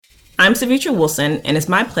I'm Savitra Wilson, and it's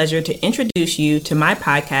my pleasure to introduce you to my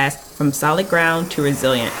podcast, From Solid Ground to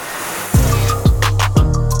Resilient.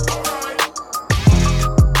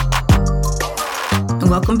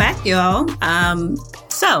 Welcome back, y'all.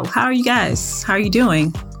 So how are you guys? How are you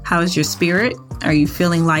doing? How is your spirit? Are you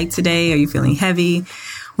feeling light today? Are you feeling heavy?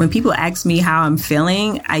 When people ask me how I'm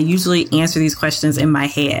feeling, I usually answer these questions in my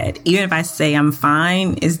head. Even if I say I'm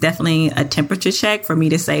fine, it's definitely a temperature check for me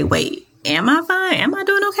to say, wait, am I fine? Am I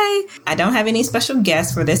doing okay? I don't have any special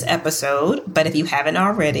guests for this episode, but if you haven't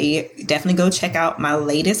already, definitely go check out my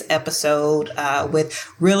latest episode with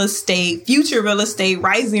future real estate,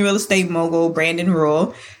 rising real estate mogul, Brandon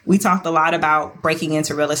Rule. We talked a lot about breaking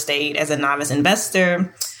into real estate as a novice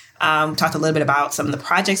investor. Talked a little bit about some of the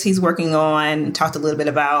projects he's working on, talked a little bit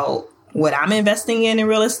about what I'm investing in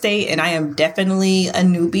real estate. And I am definitely a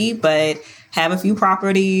newbie, but have a few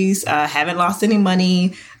properties, haven't lost any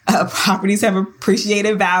money. Properties have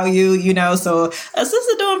appreciated value, so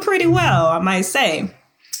Assista doing pretty well, I might say.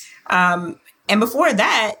 And before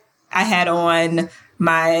that, I had on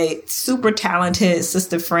my super talented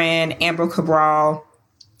sister friend, Amber Cabral.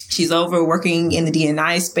 She's over working in the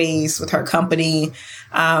D&I space with her company.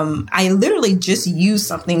 I literally just used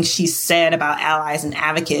something she said about allies and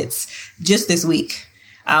advocates just this week.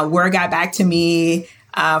 Word got back to me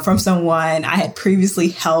from someone I had previously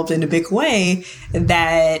helped in a big way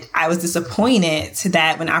that I was disappointed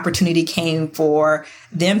that when opportunity came for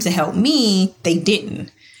them to help me, they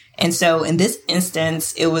didn't. And so in this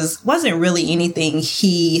instance, it wasn't really anything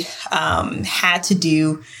he had to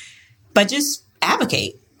do, but just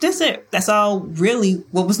advocate. That's it. That's all really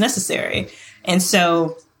what was necessary. And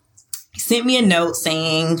so he sent me a note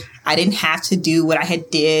saying I didn't have to do what I had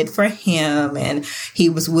did for him, and he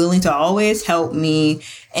was willing to always help me.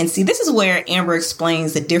 And see, this is where Amber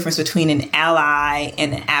explains the difference between an ally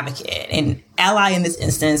and an advocate. An ally in this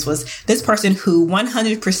instance was this person who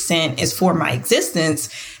 100% is for my existence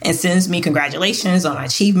and sends me congratulations on my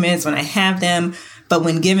achievements when I have them. But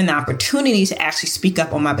when given the opportunity to actually speak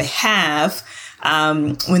up on my behalf,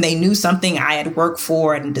 when they knew something I had worked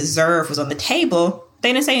for and deserved was on the table,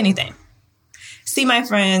 they didn't say anything. See, my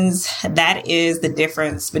friends, that is the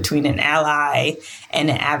difference between an ally and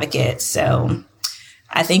an advocate. So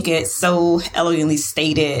I think it's so elegantly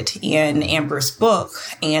stated in Amber's book,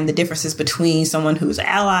 and the differences between someone who's an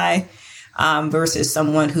ally versus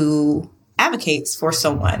someone who advocates for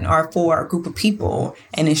someone or for a group of people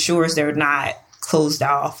and ensures they're not closed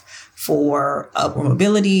off for upward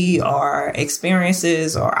mobility or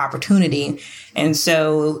experiences or opportunity. And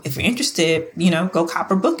so if you're interested, go cop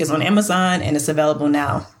her book. It's on Amazon and it's available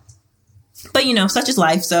now. But, such is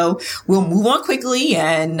life. So we'll move on quickly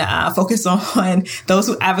and focus on those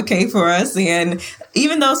who advocate for us and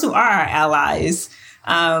even those who are our allies.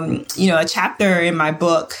 A chapter in my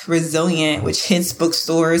book, Resilient, which hits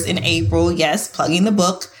bookstores in April. Yes, plugging the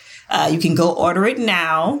book. You can go order it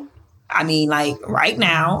now. Right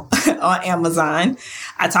now on Amazon.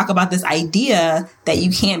 I talk about this idea that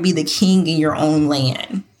you can't be the king in your own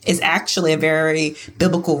land. It's actually a very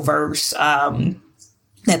biblical verse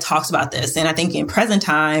that talks about this. And I think in present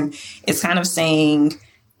time, it's kind of saying,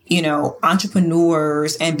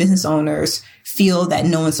 entrepreneurs and business owners feel that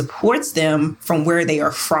no one supports them from where they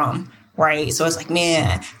are from. Right. So it's like,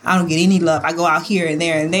 man, I don't get any love. I go out here and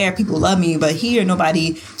there. People love me, but here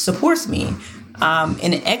nobody supports me.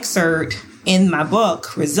 In an excerpt in my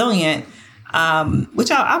book, Resilient, which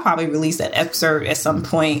I'll probably release that excerpt at some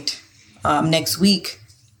point next week,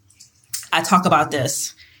 I talk about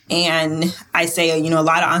this. And I say, a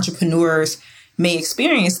lot of entrepreneurs may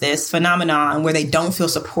experience this phenomenon where they don't feel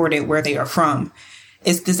supported where they are from.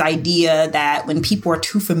 It's this idea that when people are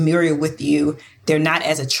too familiar with you, they're not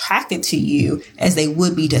as attracted to you as they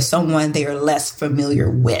would be to someone they are less familiar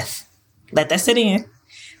with. Let that sit in.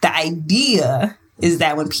 The idea is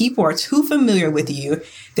that when people are too familiar with you,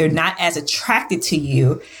 they're not as attracted to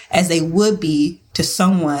you as they would be to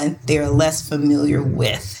someone they're less familiar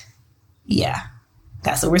with. Yeah,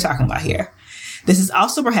 that's what we're talking about here. This is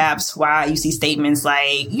also perhaps why you see statements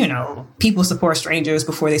like, people support strangers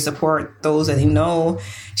before they support those that they know.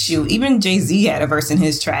 Shoot, even Jay-Z had a verse in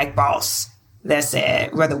his track, Boss, that said,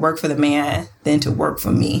 rather work for the man than to work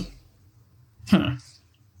for me.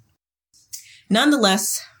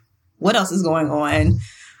 Nonetheless, what else is going on?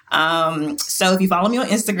 So if you follow me on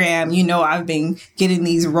Instagram, I've been getting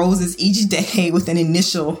these roses each day with an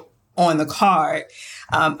initial on the card.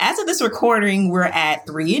 As of this recording, we're at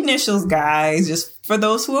 3 initials, guys, just for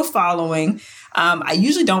those who are following. I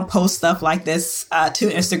usually don't post stuff like this to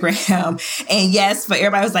Instagram. And yes, but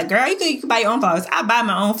everybody was like, girl, you can buy your own flowers. I buy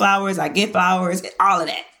my own flowers. I get flowers, all of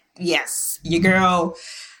that. Yes, your girl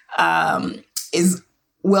is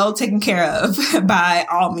well taken care of by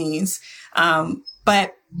all means.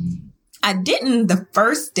 But I didn't the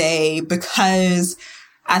first day because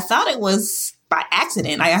I thought it was by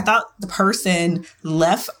accident. I thought the person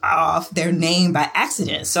left off their name by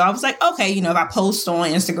accident. So I was like, okay, if I post on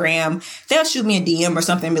Instagram, they'll shoot me a DM or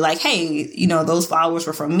something and be like, hey, those flowers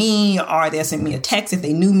were from me, or they'll send me a text if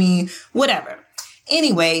they knew me, whatever.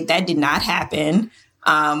 Anyway, that did not happen.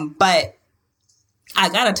 But I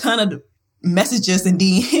got a ton of messages and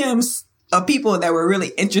DMs of people that were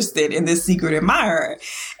really interested in this secret admirer.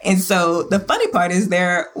 And so the funny part is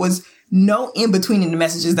there was no in between in the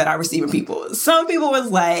messages that I received from people. Some people was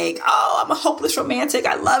like, oh, I'm a hopeless romantic.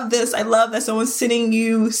 I love this. I love that someone's sending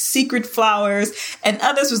you secret flowers. And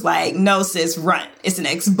others was like, no, sis, run. It's an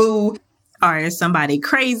ex-boo. Or is somebody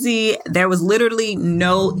crazy? There was literally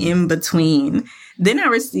no in between. Then I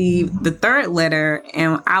received the third letter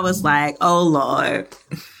and I was like, oh, Lord,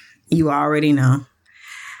 you already know.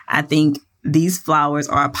 I think these flowers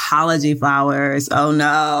are apology flowers. Oh,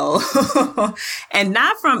 no. And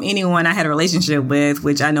not from anyone I had a relationship with,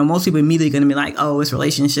 which I know most people immediately going to be like, oh, it's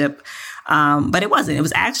relationship. But it wasn't. It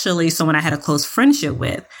was actually someone I had a close friendship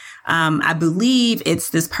with. I believe it's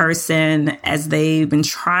this person, as they've been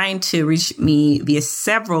trying to reach me via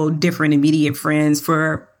several different immediate friends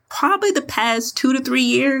for probably the past 2 to 3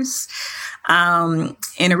 years.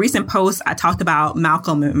 In a recent post, I talked about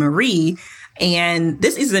Malcolm and Marie. And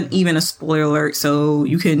this isn't even a spoiler alert, so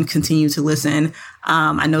you can continue to listen.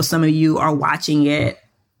 I know some of you are watching it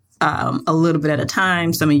a little bit at a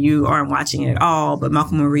time. Some of you aren't watching it at all, but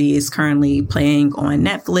Malcolm and Marie is currently playing on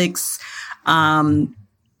Netflix.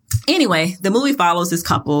 Anyway, the movie follows this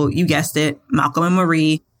couple. You guessed it, Malcolm and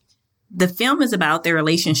Marie. The film is about their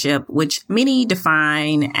relationship, which many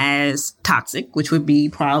define as toxic, which would be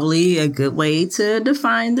probably a good way to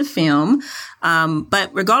define the film. But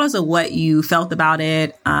regardless of what you felt about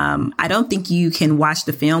it, I don't think you can watch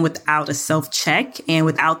the film without a self-check and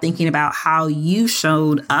without thinking about how you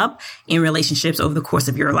showed up in relationships over the course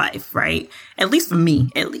of your life, right? At least for me,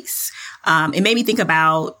 at least. It made me think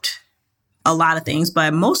about a lot of things,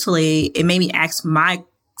 but mostly it made me ask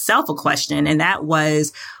myself a question, and that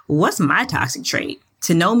was, what's my toxic trait?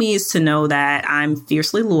 To know me is to know that I'm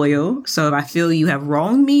fiercely loyal. So if I feel you have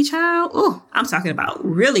wronged me, child, I'm talking about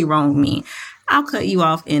really wronged me, I'll cut you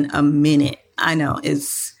off in a minute. I know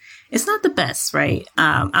it's not the best, right?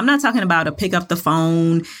 I'm not talking about to pick up the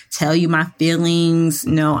phone, tell you my feelings.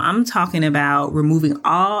 No, I'm talking about removing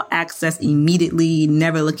all access immediately,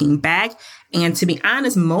 never looking back. And to be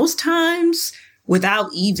honest, most times without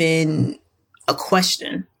even a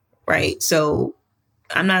question, right? So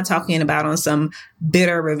I'm not talking about on some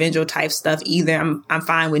bitter revengeful type stuff either. I'm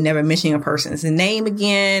fine with never mentioning a person's name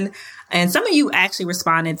again. And some of you actually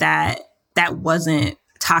responded that wasn't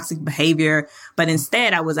toxic behavior, but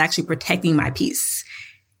instead I was actually protecting my peace.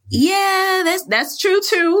 Yeah, that's true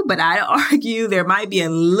too. But I argue there might be a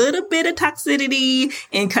little bit of toxicity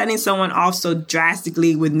in cutting someone off so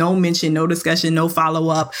drastically with no mention, no discussion, no follow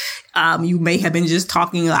up. You may have been just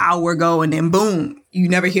talking an hour ago and then boom, you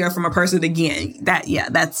never hear from a person again.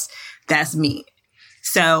 That's me.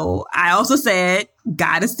 So I also said,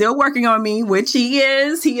 God is still working on me, which he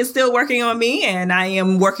is. He is still working on me, and I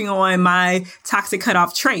am working on my toxic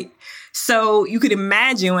cutoff trait. So you could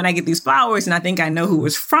imagine when I get these flowers and I think I know who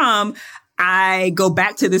it's from, I go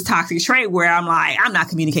back to this toxic trait where I'm like, I'm not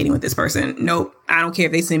communicating with this person. Nope. I don't care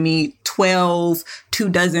if they send me 2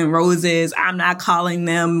 dozen roses. I'm not calling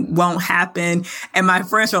them. Won't happen. And my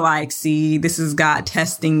friends are like, see, this is God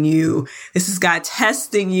testing you. This is God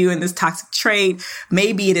testing you in this toxic trait.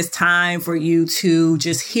 Maybe it is time for you to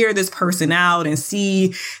just hear this person out and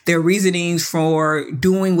see their reasonings for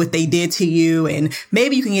doing what they did to you. And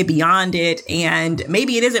maybe you can get beyond it. And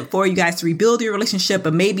maybe it isn't for you guys to rebuild your relationship,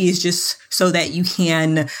 but maybe it's just so that you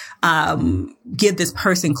can give this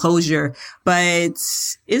person closure. But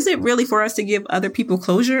is it really for us to give other people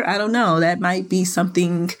closure? I don't know. That might be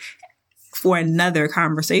something for another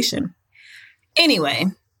conversation. Anyway,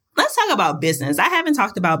 let's talk about business. I haven't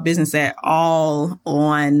talked about business at all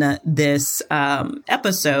on this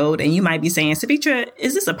episode. And you might be saying, Savitra,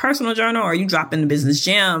 is this a personal journal or are you dropping the business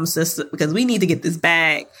gems? Because we need to get this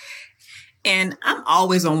bag. And I'm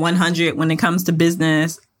always on 100 when it comes to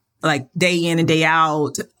business, like day in and day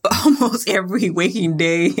out, almost every waking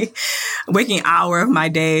hour of my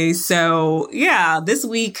day. So yeah, this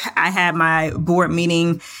week I had my board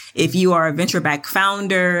meeting. If you are a venture-backed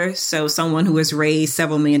founder, so someone who has raised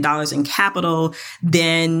several $1 million in capital,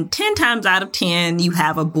 then 10 times out of 10, you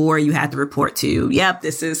have a board you have to report to. Yep,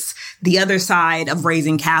 this is the other side of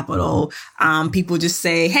raising capital. People just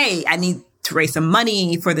say, hey, I need to raise some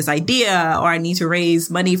money for this idea, or I need to raise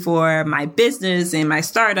money for my business and my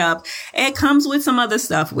startup. It comes with some other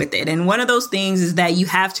stuff with it. And one of those things is that you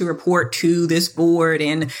have to report to this board,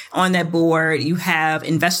 and on that board, you have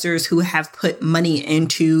investors who have put money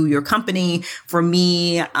into your company. For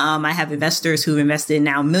me, I have investors who've invested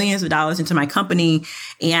now millions of dollars into my company,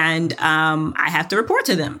 and I have to report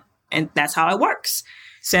to them. And that's how it works.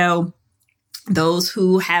 So those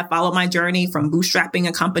who have followed my journey from bootstrapping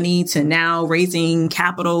a company to now raising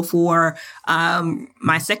capital for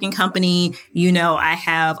my second company, I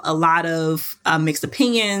have a lot of mixed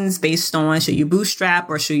opinions based on should you bootstrap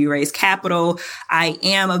or should you raise capital. I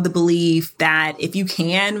am of the belief that if you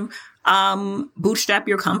can bootstrap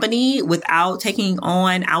your company without taking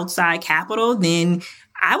on outside capital, then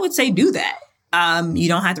I would say do that. You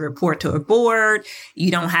don't have to report to a board. You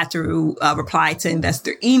don't have to reply to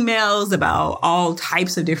investor emails about all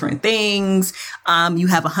types of different things. You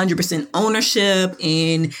have 100% ownership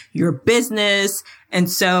in your business. And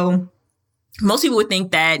so most people would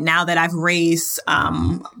think that now that I've raised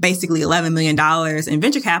basically $11 million in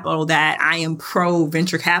venture capital, that I am pro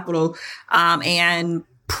venture capital and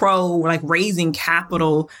pro like raising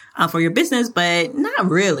capital for your business, but not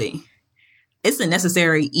really. It's a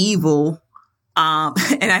necessary evil.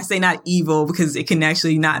 And I say not evil because it can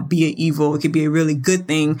actually not be an evil. It could be a really good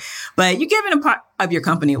thing, but you're giving a part of your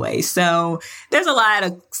company away. So there's a lot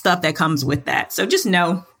of stuff that comes with that. So just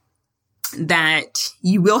know that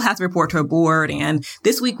you will have to report to a board. And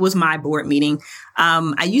this week was my board meeting.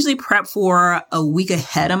 I usually prep for a week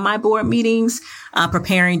ahead of my board meetings,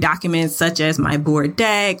 preparing documents such as my board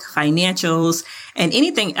deck, financials, and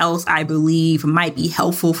anything else I believe might be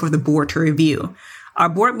helpful for the board to review. Our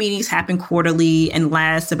board meetings happen quarterly and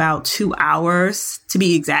last about 2 hours, to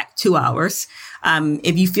be exact, 2 hours.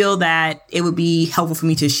 If you feel that it would be helpful for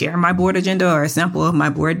me to share my board agenda or a sample of my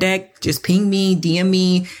board deck, just ping me, DM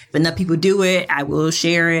me. If enough people do it, I will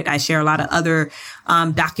share it. I share a lot of other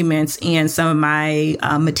documents and some of my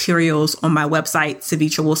materials on my website,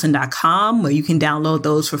 CevitraWilson.com, where you can download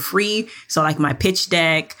those for free. So like my pitch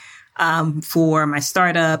deck, for my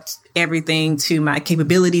startup, everything to my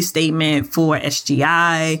capability statement for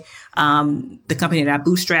SGI. The company that I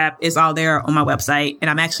bootstrap is all there on my website. And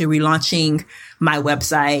I'm actually relaunching my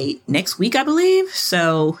website next week, I believe.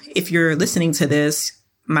 So if you're listening to this,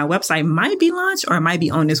 my website might be launched or it might be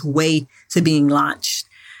on its way to being launched.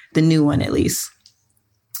 The new one, at least.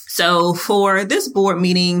 So for this board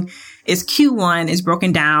meeting, Q1 is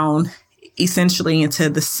broken down essentially into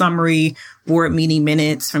the summary board meeting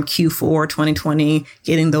minutes from Q4 2020,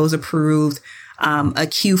 getting those approved, a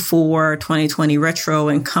Q4 2020 retro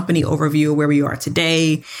and company overview of where we are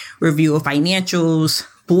today, review of financials,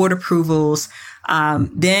 board approvals.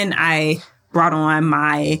 Then I brought on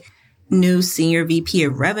my new senior VP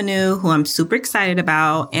of revenue, who I'm super excited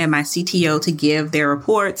about, and my CTO to give their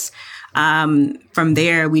reports. From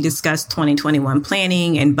there, we discussed 2021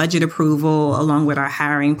 planning and budget approval along with our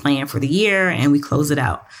hiring plan for the year, and we close it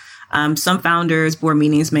out. Some founders' board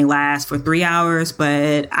meetings may last for 3 hours,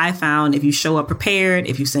 but I found if you show up prepared,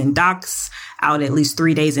 if you send docs out at least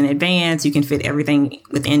 3 days in advance, you can fit everything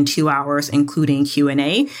within 2 hours, including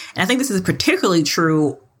Q&A. And I think this is particularly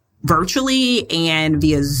true virtually and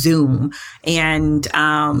via Zoom. And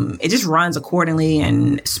it just runs accordingly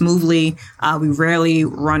and smoothly. We rarely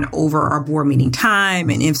run over our board meeting time,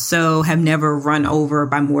 and if so, have never run over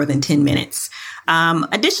by more than 10 minutes.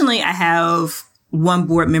 Additionally, I have one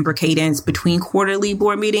board member cadence between quarterly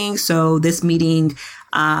board meetings. So this meeting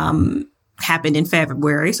happened in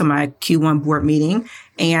February, so my Q1 board meeting,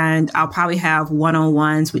 and I'll probably have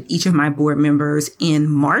one-on-ones with each of my board members in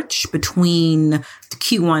March between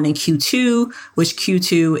Q1 and Q2, which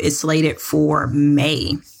Q2 is slated for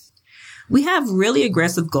May. We have really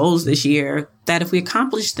aggressive goals this year that if we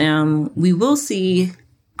accomplish them, we will see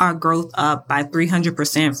our growth up by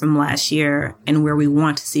 300% from last year. And where we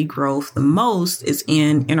want to see growth the most is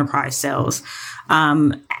in enterprise sales.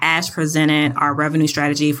 Ash presented our revenue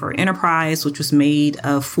strategy for enterprise, which was made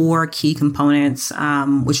of 4 key components,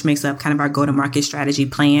 which makes up kind of our go-to-market strategy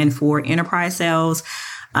plan for enterprise sales.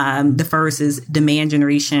 The first is demand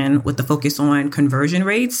generation with the focus on conversion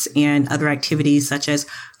rates and other activities such as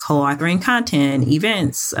co-authoring content,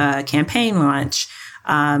 events, campaign launch.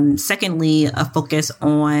 Secondly, a focus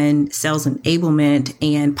on sales enablement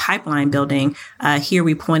and pipeline building. Here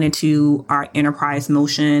we pointed to our enterprise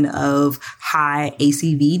motion of high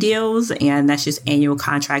ACV deals, and that's just annual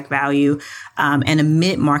contract value, and a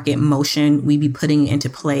mid-market motion we be putting into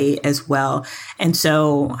play as well. And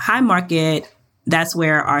so high market, that's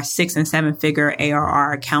where our 6- and 7-figure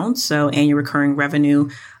ARR accounts, so annual recurring revenue,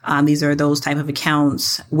 These are those type of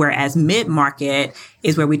accounts, whereas mid-market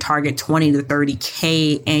is where we target 20 to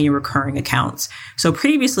 30K annual recurring accounts. So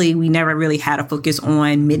previously, we never really had a focus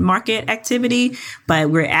on mid-market activity, but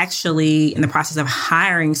we're actually in the process of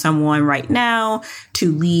hiring someone right now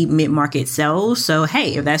to lead mid-market sales. So,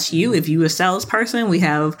 hey, if that's you, if you're a salesperson, we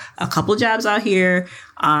have a couple jobs out here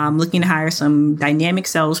looking to hire some dynamic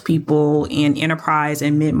salespeople in enterprise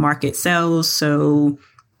and mid-market sales. So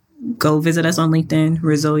go visit us on LinkedIn,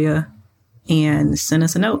 Resilia, and send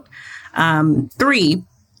us a note. 3,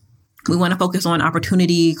 we want to focus on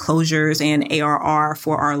opportunity closures and ARR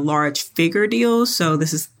for our large figure deals. So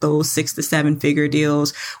this is those 6 to 7 figure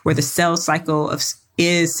deals where the sales cycle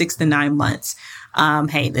is 6 to 9 months.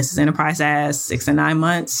 Hey, this is enterprise SaaS. 6 to 9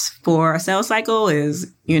 months for a sales cycle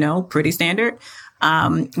is, pretty standard.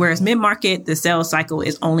 Whereas mid-market, the sales cycle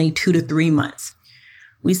is only 2 to 3 months.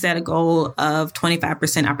 We set a goal of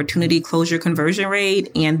 25% opportunity closure conversion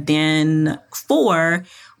rate. And then 4,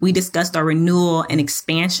 we discussed our renewal and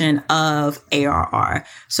expansion of ARR.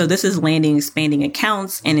 So this is landing, expanding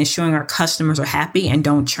accounts and ensuring our customers are happy and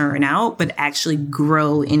don't churn out, but actually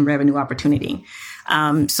grow in revenue opportunity.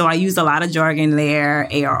 So I used a lot of jargon there: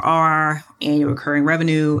 ARR, annual recurring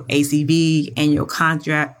revenue, ACV, annual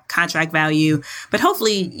contract value. But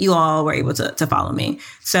hopefully you all were able to follow me.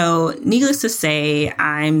 So needless to say,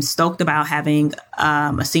 I'm stoked about having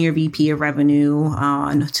a senior VP of revenue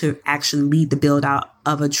on to actually lead the build out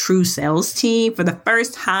of a true sales team. For the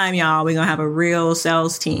first time, y'all, we're going to have a real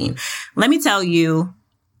sales team. Let me tell you,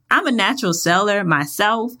 I'm a natural seller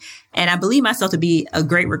myself, and I believe myself to be a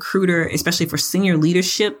great recruiter, especially for senior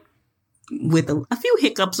leadership, with a few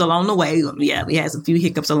hiccups along the way. Yeah, we had a few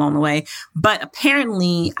hiccups along the way, but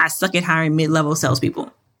apparently I suck at hiring mid-level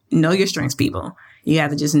salespeople. Know your strengths, people. You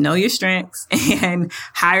have to just know your strengths and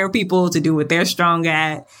hire people to do what they're strong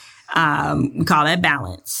at. We call that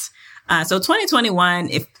balance. So 2021,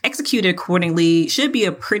 if executed accordingly, should be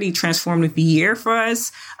a pretty transformative year for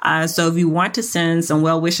us. So if you want to send some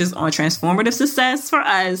well wishes on transformative success for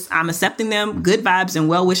us, I'm accepting them. Good vibes and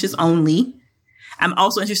well wishes only. I'm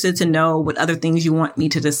also interested to know what other things you want me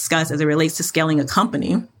to discuss as it relates to scaling a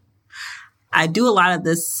company. I do a lot of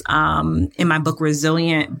this in my book,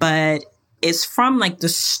 Resilient, but it's from the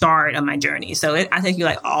start of my journey. So I take you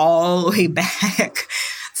all the way back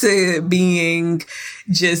to being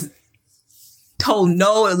just told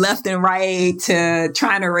no left and right, to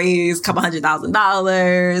trying to raise a couple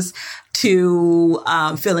 $100,000, to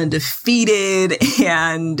feeling defeated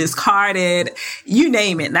and discarded, you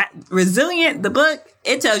name it. That Resilient, the book,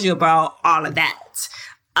 it tells you about all of that.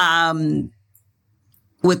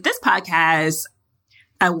 With this podcast,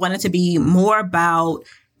 I wanted to be more about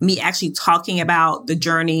me actually talking about the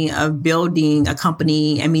journey of building a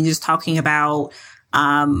company. I mean, just talking about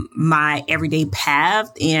my everyday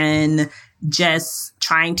path and just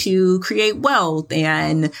trying to create wealth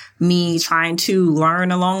and me trying to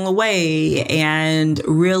learn along the way and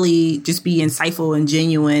really just be insightful and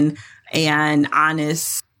genuine and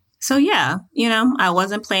honest. So yeah, I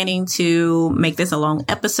wasn't planning to make this a long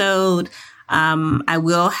episode. I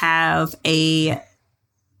will have a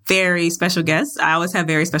very special guest. I always have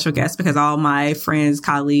very special guests because all my friends,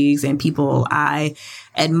 colleagues, and people I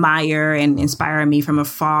admire and inspire me from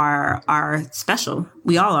afar are special.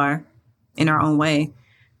 We all are in our own way.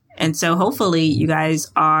 And so hopefully you guys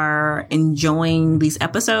are enjoying these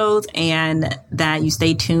episodes and that you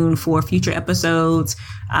stay tuned for future episodes.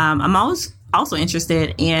 I'm always also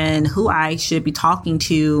interested in who I should be talking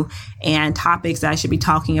to and topics that I should be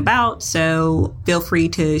talking about. So feel free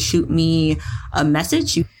to shoot me a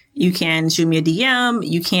message. You can shoot me a DM.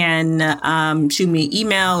 You can shoot me an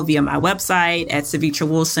email via my website at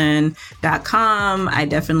savitrawilson.com. I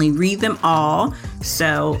definitely read them all.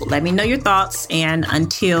 So let me know your thoughts. And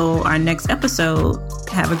until our next episode,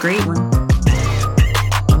 have a great one.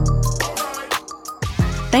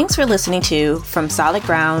 Thanks for listening to From Solid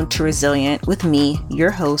Ground to Resilient with me,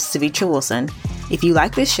 your host, Savitra Wilson. If you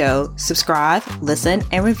like this show, subscribe, listen,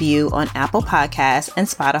 and review on Apple Podcasts and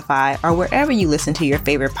Spotify or wherever you listen to your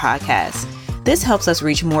favorite podcasts. This helps us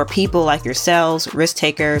reach more people like yourselves, risk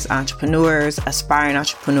takers, entrepreneurs, aspiring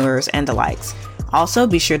entrepreneurs, and the likes. Also,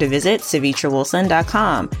 be sure to visit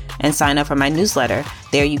savitrawilson.com and sign up for my newsletter.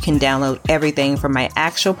 There you can download everything from my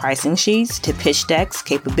actual pricing sheets to pitch decks,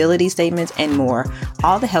 capability statements, and more,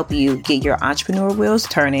 all to help you get your entrepreneur wheels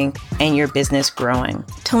turning and your business growing.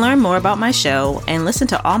 To learn more about my show and listen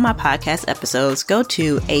to all my podcast episodes, go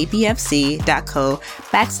to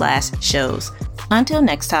abfc.co/shows. Until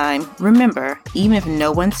next time, remember, even if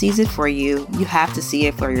no one sees it for you, you have to see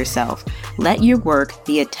it for yourself. Let your work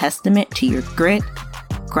be a testament to your grit,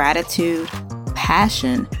 gratitude,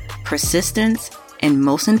 passion, persistence, and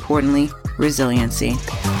most importantly, resiliency.